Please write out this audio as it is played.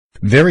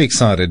Very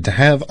excited to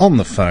have on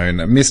the phone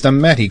Mr.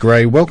 Matty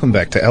Gray. Welcome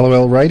back to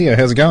LOL Radio.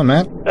 How's it going,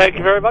 Matt? Thank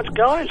you very much,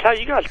 guys. How are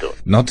you guys doing?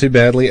 Not too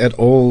badly at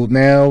all.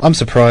 Now, I'm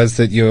surprised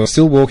that you're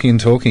still walking and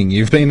talking.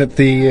 You've been at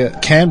the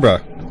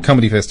Canberra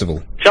Comedy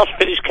Festival. Just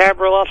finished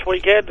Canberra last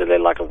weekend, and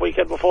then like a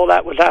weekend before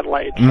that was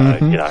Adelaide.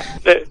 So, you know,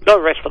 no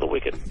rest for the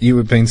wicked. You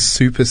have been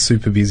super,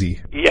 super busy.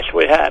 Yes,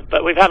 we have,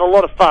 but we've had a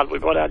lot of fun.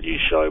 We've got our new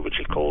show, which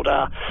is called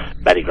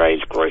Matty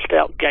Gray's Grossed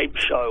Out Game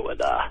Show, and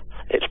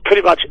it's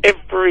pretty much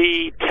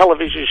every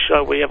television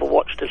show we ever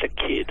watched as a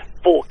kid,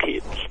 for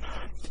kids,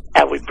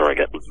 and we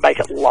make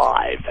it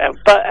live.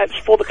 But it's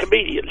for the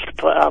comedians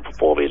to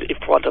perform in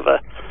front of a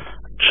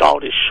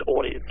childish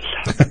audience.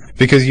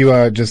 Because you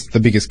are just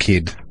the biggest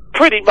kid.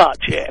 Pretty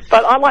much, yeah.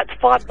 But I like to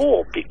find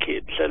more big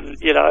kids, and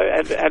you know,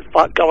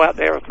 and go out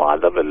there and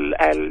find them,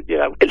 and you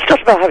know, it's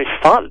just about having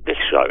fun. This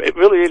show, it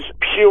really is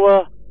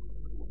pure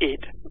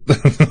id.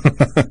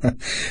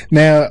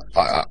 Now,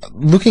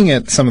 looking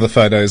at some of the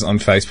photos on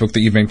Facebook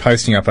that you've been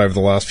posting up over the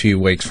last few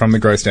weeks from the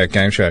Grossed Out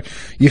Game Show,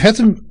 you've had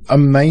some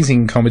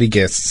amazing comedy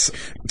guests.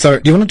 So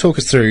do you want to talk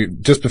us through,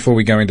 just before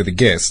we go into the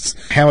guests,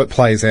 how it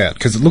plays out?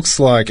 Because it looks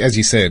like, as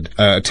you said,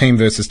 a team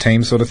versus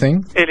team sort of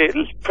thing. It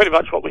is. Pretty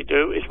much what we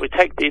do is we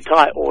take the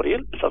entire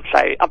audience of,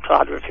 say, up to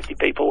 150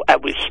 people,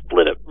 and we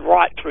split it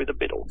right through the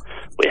middle.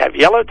 We have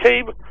yellow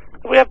team,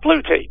 we have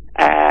blue team,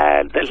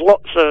 and there's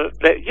lots of,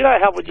 you know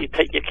how when you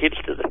take your kids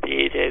to the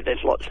theatre,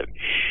 there's lots of,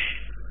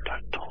 shh,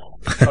 don't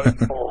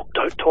talk,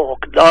 don't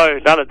talk, no,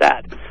 none of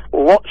that.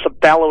 Lots of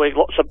bellowing,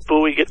 lots of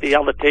booing at the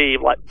other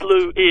team, like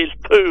blue is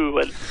poo,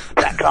 and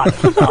that kind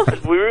of stuff.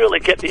 And we really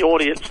get the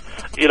audience,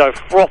 you know,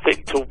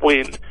 frothing to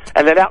win.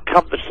 And then out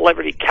come the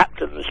celebrity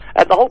captains.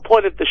 And the whole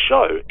point of the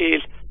show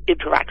is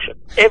interaction.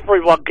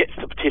 Everyone gets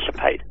to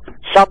participate.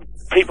 Some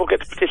people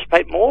get to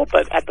participate more,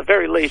 but at the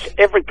very least,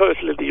 every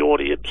person in the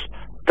audience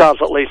does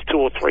at least 2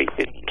 or 3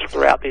 things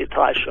throughout the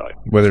entire show.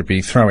 Whether it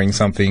be throwing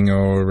something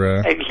or...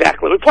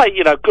 Exactly. We play,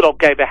 you know, good old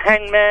game of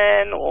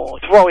hangman, or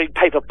throwing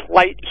paper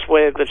plates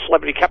where the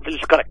celebrity captain's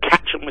got to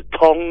catch them with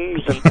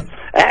tongs,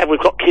 and we've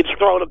got kids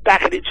throwing them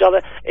back at each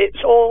other.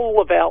 It's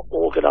all about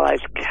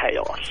organised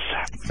chaos.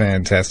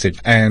 Fantastic.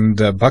 And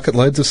bucket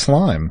loads of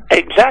slime.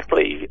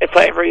 Exactly.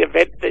 For every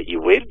event that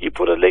you win, you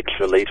put an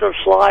extra litre of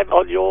slime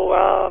on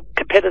your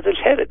competitor's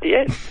head at the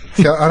end.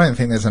 So I don't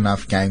think there's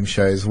enough game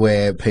shows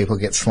where people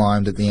get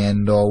slimed at the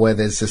end, or where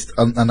there's just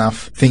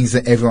enough things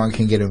that everyone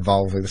can get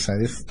involved with. So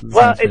this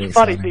well, it's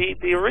funny.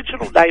 The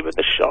original name of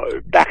the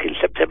show back in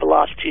September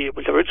last year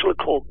was originally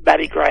called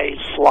Matty Gray's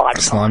Slime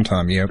Time. Slime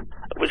Time, yep.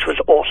 Which was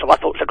awesome. I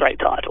thought it was a great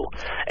title.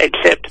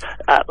 Except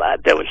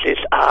there was this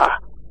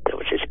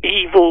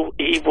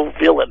evil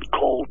villain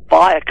called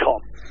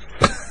Viacom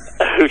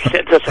who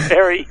sent us a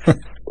very,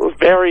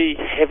 very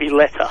heavy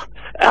letter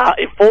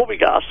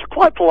informing us,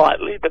 quite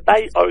politely, that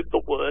they owned the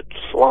word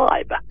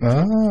slime.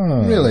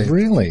 Oh,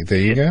 really? There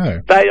you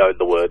go. They owned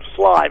the word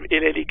slime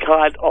in any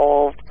kind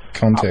of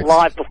context.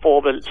 Live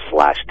performance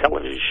 /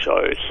 television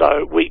show,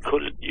 so we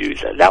couldn't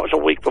use it. That was a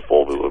week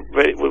before we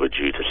were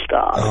due to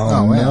start.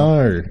 Oh,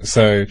 no.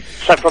 So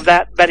from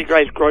that, Matty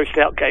Gray's Grossed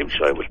Out Game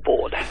Show was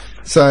born.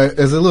 So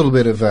there's a little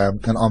bit of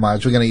an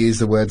homage. We're going to use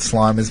the word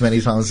slime as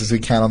many times as we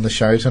can on the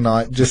show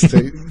tonight, just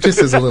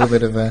as a little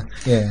bit of a,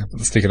 yeah.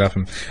 Stick it up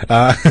and...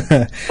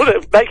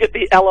 make it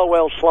the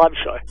LOL Slime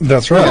Show.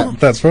 That's right,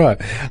 that's right.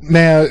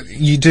 Now,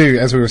 you do,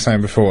 as we were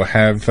saying before,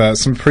 have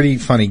some pretty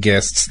funny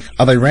guests.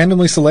 Are they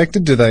randomly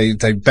selected? Do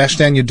they bash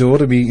down your door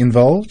to be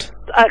involved?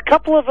 A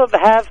couple of them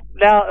have.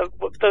 Now,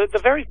 the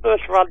very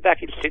first run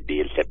back in Sydney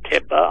in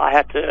September, I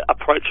had to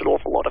approach an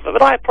awful lot of them.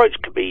 And I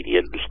approached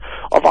comedians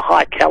of a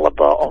high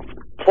caliber, of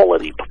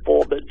quality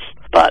performance,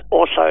 but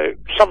also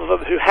some of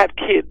them who had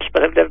kids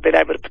but have never been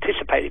able to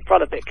participate in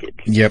front of their kids.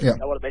 Yep. You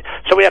know what I mean?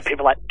 So we have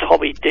people like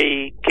Tommy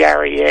D,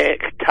 Gary Eck,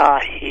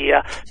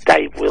 Tahir,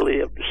 Dave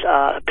Williams,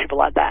 people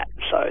like that.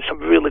 So some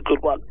really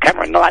good ones.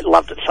 Cameron Knight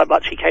loved it so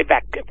much he came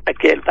back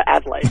again for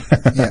Adelaide.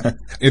 Yeah.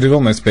 It'd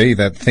almost be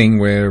that thing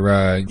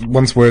where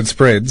once word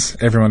spreads,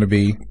 everyone would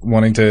be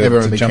wanting to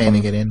jump on. To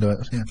get into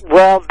it. Yeah.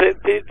 Well, this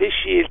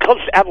year, because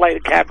Adelaide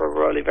and Canberra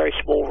were only very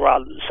small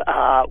runs,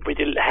 we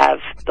didn't have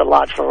the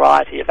large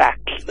variety of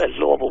acts as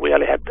normal. We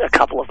only had a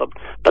couple of them,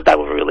 but they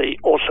were really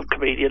awesome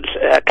comedians.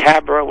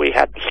 Canberra, we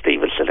had the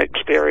Stevenson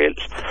Experience,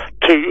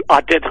 2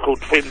 identical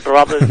twin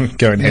brothers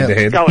going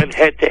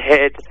head to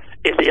head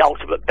in the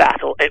ultimate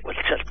battle. It was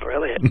just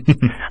brilliant.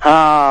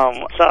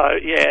 So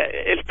yeah,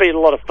 it's been a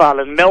lot of fun.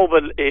 In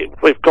Melbourne,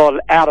 we've gone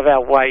out of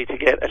our way to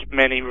get as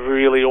many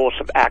really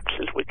awesome acts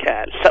as we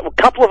can. So a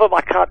couple of them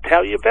I can't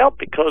tell you about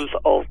because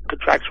of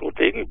contractual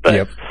things,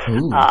 but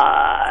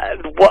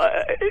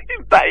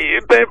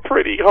they're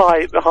pretty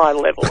high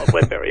level, and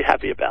we're very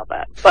happy about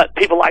that. But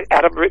people like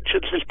Adam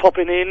Richards is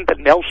popping in, the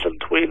Nelson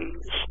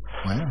twins.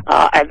 Wow.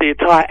 And the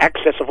entire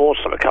Access of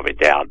Awesome are coming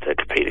down to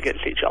compete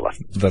against each other.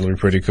 That'll be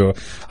pretty cool.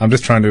 I'm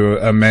just trying to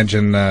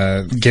imagine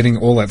getting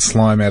all that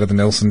slime out of the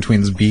Nelson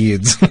twins'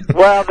 beards.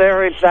 Well,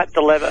 there is that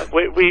dilemma.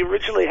 When we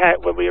originally had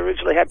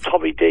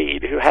Tommy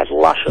Dean, who has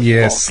luscious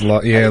yes,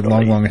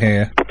 long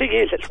hair. The thing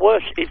is, it's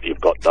worse if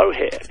you've got no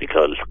hair,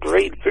 because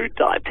green food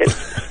dye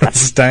tends to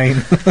stain.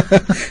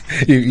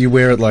 you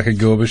wear it like a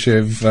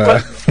Gorbachev.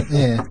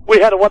 Yeah. We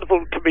had a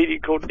wonderful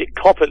comedian called Nick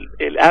Coppin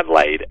in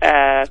Adelaide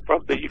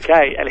from the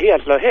UK, and he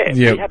has no hair.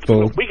 Yep, we had to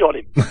put a wig on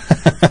him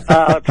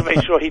to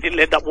make sure he didn't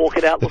end up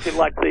walking out looking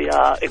like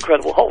the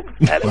Incredible Hulk.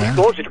 And it was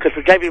gorgeous because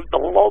we gave him the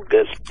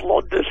longest,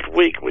 blondest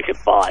wig we could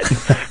find.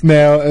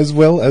 Now, as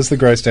well as the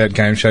Grossed Out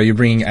Game Show, you're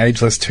bringing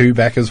Ageless 2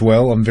 back as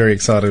well. I'm very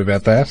excited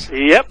about that.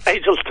 Yep,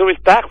 Ageless 2 is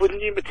back with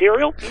new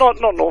material. Not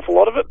an awful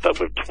lot of it, but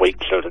we've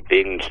tweaked certain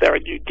things. There are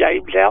new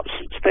games out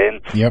since then.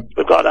 Yep.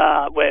 We've got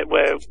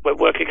we're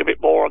working a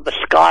bit more on the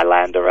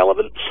Skylander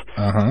elements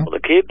for the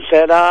kids.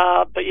 And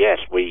but yes,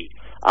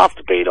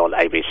 after being on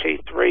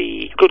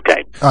ABC3 Good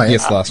Game. Oh, yeah.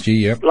 Yes, last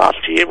year, yep. Last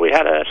year we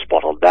had a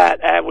spot on that,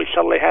 and we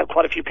suddenly had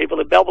quite a few people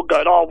in Melbourne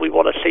going, we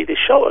want to see this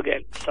show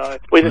again. So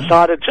we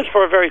decided, just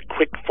for a very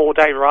quick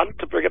 4-day run,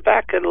 to bring it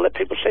back and let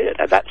people see it,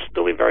 and that's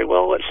doing very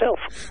well itself.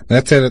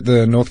 That's out at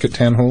the Northcote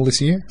Town Hall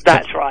this year?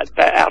 That's right,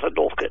 out at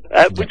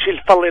Northcote, which is,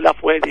 funnily enough,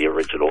 where the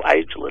original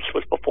Ageless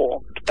was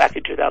performed back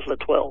in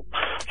 2012.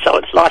 So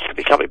it's nice to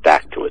be coming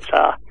back to its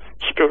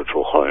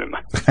spiritual home.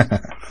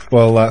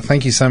 Well,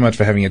 thank you so much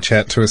for having a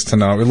chat to us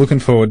tonight. We're looking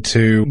forward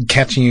to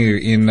catching you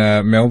in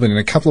Melbourne in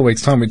a couple of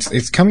weeks' time.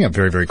 It's coming up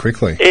very, very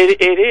quickly.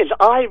 It is.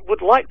 I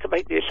would like to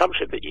make the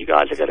assumption that you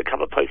guys are going to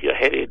come and poke your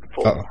head in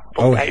for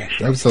game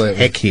show. Absolutely.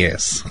 Heck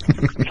yes.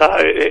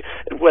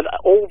 So when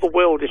all the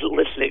world isn't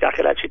listening, I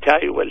can actually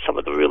tell you when some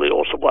of the really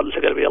awesome ones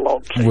are going to be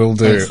along. Will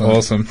do. Excellent.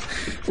 Awesome.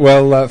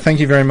 Well, thank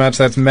you very much.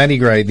 That's Maddie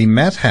Gray, the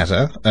Mad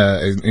Hatter,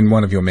 in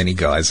one of your many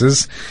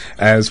guises,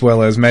 as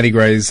well as Maddie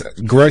Gray's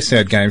Grossed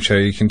Out Game Show.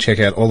 You can check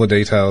out all the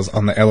details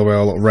on the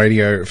LOL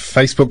Radio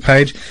Facebook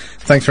page.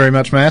 Thanks very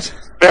much, Matt.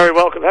 Very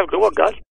welcome. Have a good one, guys.